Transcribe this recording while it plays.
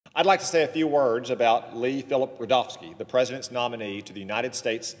I'd like to say a few words about Lee Philip Rudofsky, the President's nominee to the United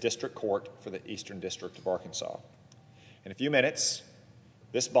States District Court for the Eastern District of Arkansas. In a few minutes,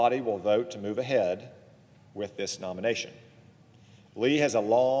 this body will vote to move ahead with this nomination. Lee has a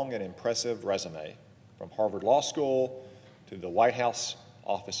long and impressive resume, from Harvard Law School to the White House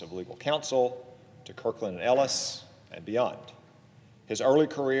Office of Legal Counsel to Kirkland and Ellis and beyond. His early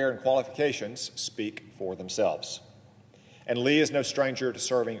career and qualifications speak for themselves. And Lee is no stranger to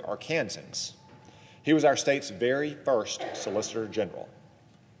serving Arkansans. He was our state's very first Solicitor General.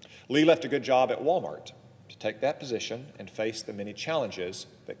 Lee left a good job at Walmart to take that position and face the many challenges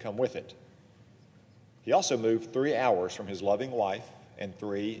that come with it. He also moved 3 hours from his loving wife and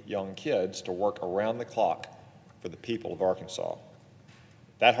 3 young kids to work around the clock for the people of Arkansas.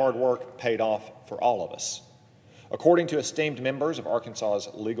 That hard work paid off for all of us. According to esteemed members of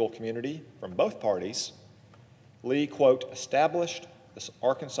Arkansas's legal community from both parties, Lee, quote, established the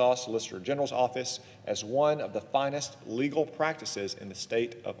Arkansas Solicitor General's office as one of the finest legal practices in the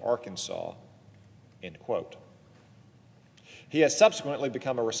state of Arkansas, end quote. He has subsequently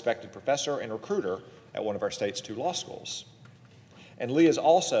become a respected professor and recruiter at one of our state's 2 law schools. And Lee is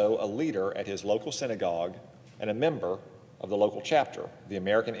also a leader at his local synagogue and a member of the local chapter, the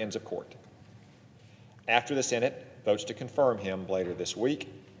American Inns of Court. After the Senate votes to confirm him later this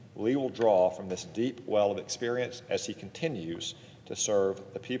week, Lee will draw from this deep well of experience as he continues to serve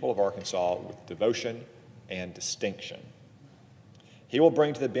the people of Arkansas with devotion and distinction. He will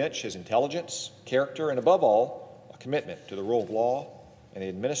bring to the bench his intelligence, character, and above all, a commitment to the rule of law and the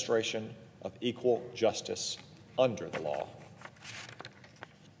administration of equal justice under the law.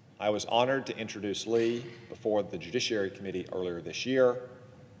 I was honored to introduce Lee before the Judiciary Committee earlier this year.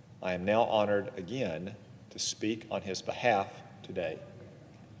 I am now honored again to speak on his behalf today.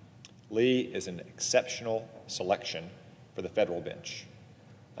 Lee is an exceptional selection for the federal bench.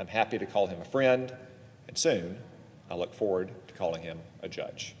 I'm happy to call him a friend, and soon I look forward to calling him a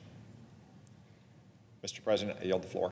judge. Mr. President, I yield the floor.